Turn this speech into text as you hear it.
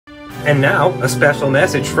And now, a special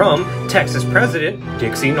message from Texas President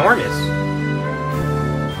Dixie Normis.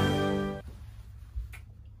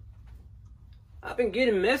 I've been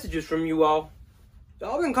getting messages from you all.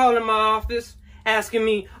 Y'all been calling my office, asking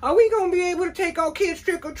me, are we going to be able to take our kids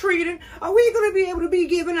trick-or-treating? Are we going to be able to be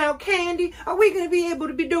giving out candy? Are we going to be able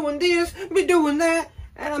to be doing this, be doing that?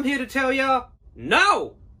 And I'm here to tell y'all,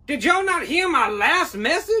 no! Did y'all not hear my last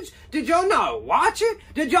message? Did y'all not watch it?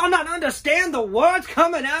 Did y'all not understand the words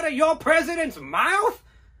coming out of your president's mouth?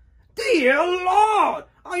 Dear Lord!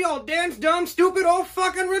 Are y'all dense, dumb, stupid, or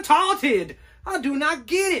fucking retarded? I do not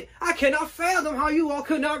get it. I cannot fathom how you all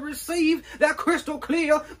could not receive that crystal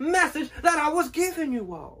clear message that I was giving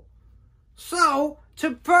you all. So,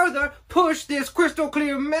 to further push this crystal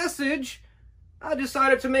clear message, I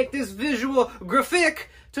decided to make this visual graphic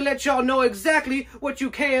to let y'all know exactly what you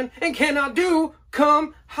can and cannot do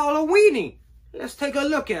come Halloweeny. Let's take a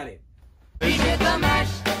look at it. We did the mash.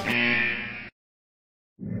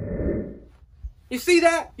 You see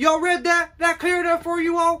that? Y'all read that? That cleared up for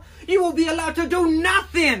you all? You will be allowed to do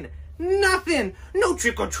nothing. Nothing. No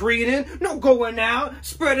trick-or-treating. No going out,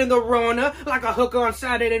 spreading the Rona like a hooker on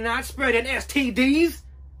Saturday night, spreading STDs.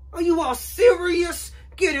 Are you all serious?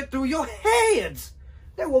 Get it through your heads.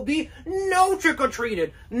 There will be no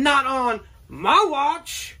trick-or-treating. Not on my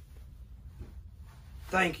watch.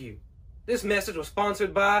 Thank you. This message was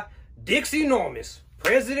sponsored by Dixie Normis,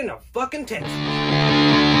 President of fucking Texas.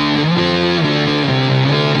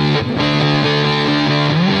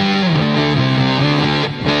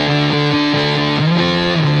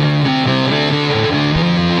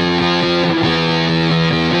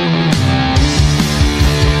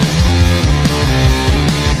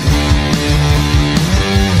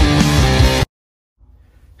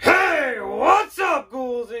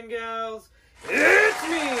 Ghouls and gals, it's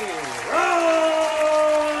me,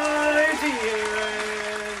 Ryan.T.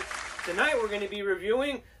 and tonight we're going to be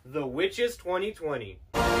reviewing The Witches 2020.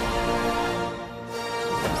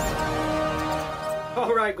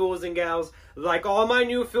 Alright, ghouls and gals, like all my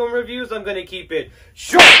new film reviews, I'm going to keep it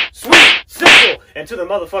short, sweet, simple, and to the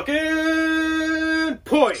motherfucking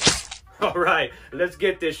point. Alright, let's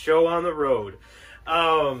get this show on the road.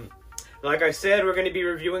 Like I said, we're going to be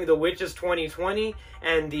reviewing The Witches 2020,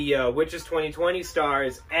 and the Witches 2020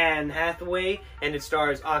 stars Anne Hathaway, and it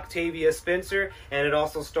stars Octavia Spencer, and it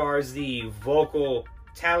also stars the vocal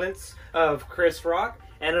talents of Chris Rock,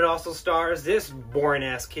 and it also stars this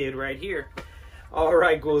boring-ass kid right here.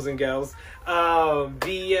 Alright, ghouls and gals.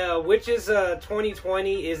 The Witches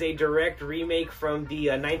 2020 is a direct remake from the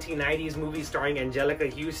 1990s movie starring Angelica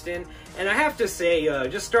Houston, and I have to say,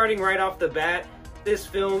 just starting right off the bat, this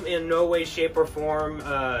film in no way, shape, or form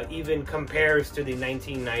even compares to the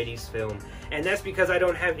 1990s film. And that's because I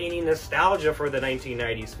don't have any nostalgia for the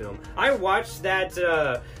 1990s film. I watched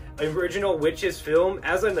that original Witches film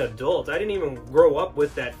as an adult. I didn't even grow up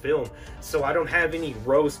with that film. So I don't have any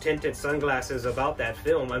rose-tinted sunglasses about that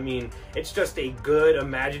film. I mean, it's just a good,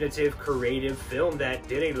 imaginative, creative film that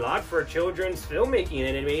did a lot for children's filmmaking.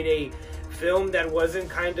 And it made a film that wasn't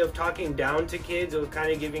kind of talking down to kids. It was kind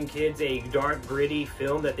of giving kids a dark, gritty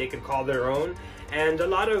film that they could call their own. And a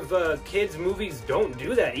lot of kids' movies don't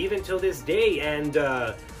do that, even till this day. And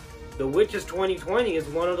The Witches 2020 is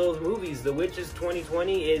one of those movies. The Witches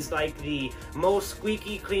 2020 is like the most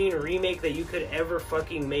squeaky clean remake that you could ever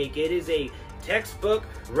fucking make. It is a textbook,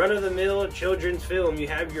 run-of-the-mill children's film. You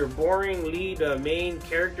have your boring lead main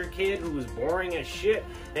character kid who's boring as shit,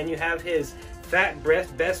 and you have his fat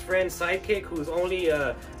best friend sidekick whose only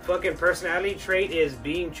fucking personality trait is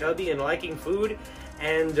being chubby and liking food.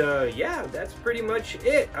 And yeah, that's pretty much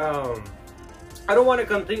it. I don't want to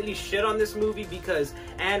completely shit on this movie because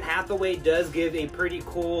Anne Hathaway does give a pretty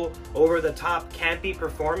cool, over-the-top, campy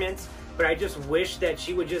performance. But I just wish that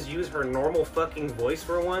she would just use her normal fucking voice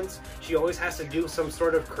for once. She always has to do some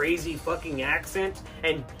sort of crazy fucking accent,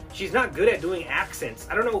 and she's not good at doing accents.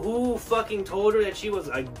 I don't know who fucking told her that she was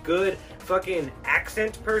a good fucking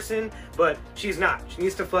accent person, but she's not. She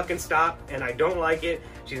needs to fucking stop, and I don't like it.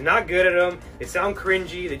 She's not good at them. They sound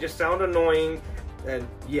cringy. They just sound annoying, and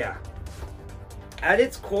yeah. At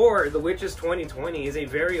its core, The Witches 2020 is a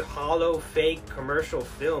very hollow, fake commercial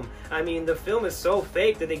film. I mean, the film is so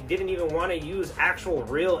fake that they didn't even want to use actual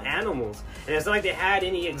real animals. And it's not like they had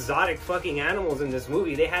any exotic fucking animals in this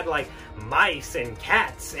movie. They had like mice and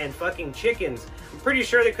cats and fucking chickens. I'm pretty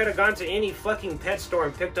sure they could have gone to any fucking pet store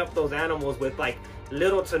and picked up those animals with like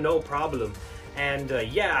little to no problem. And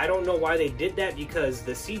yeah, I don't know why they did that, because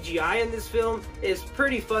the CGI in this film is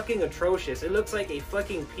pretty fucking atrocious. It looks like a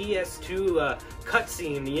fucking PS2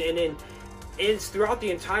 cutscene, and then it's throughout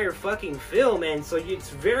the entire fucking film, and so it's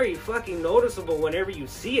very fucking noticeable whenever you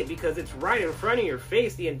see it because it's right in front of your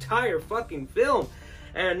face the entire fucking film.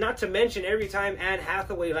 And not to mention every time Anne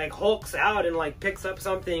Hathaway like hulks out and like picks up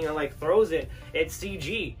something and like throws it, it's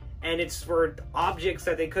CG, and it's for objects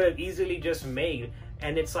that they could have easily just made.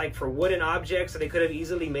 And it's like for wooden objects that they could have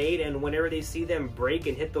easily made, and whenever they see them break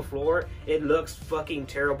and hit the floor, it looks fucking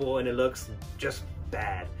terrible and it looks just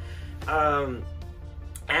bad.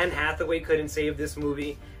 Anne Hathaway couldn't save this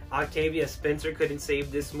movie. Octavia Spencer couldn't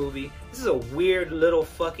save this movie. This is a weird little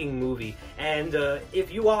fucking movie. And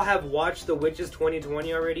if you all have watched The Witches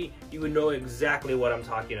 2020 already, you would know exactly what I'm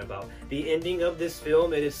talking about. The ending of this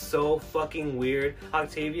film, it is so fucking weird.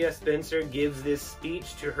 Octavia Spencer gives this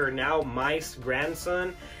speech to her now mice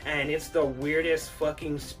grandson, and it's the weirdest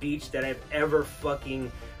fucking speech that I've ever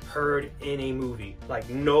fucking heard in a movie. Like,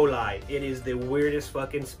 no lie, it is the weirdest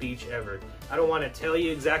fucking speech ever. I don't want to tell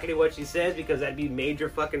you exactly what she says because that'd be major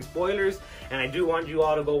fucking spoilers, and I do want you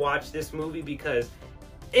all to go watch this movie because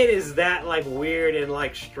it is that like weird and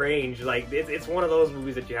like strange. Like it's one of those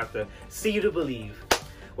movies that you have to see to believe.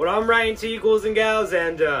 Well, I'm Ryan.T, ghouls and gals,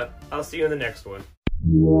 and I'll see you in the next one.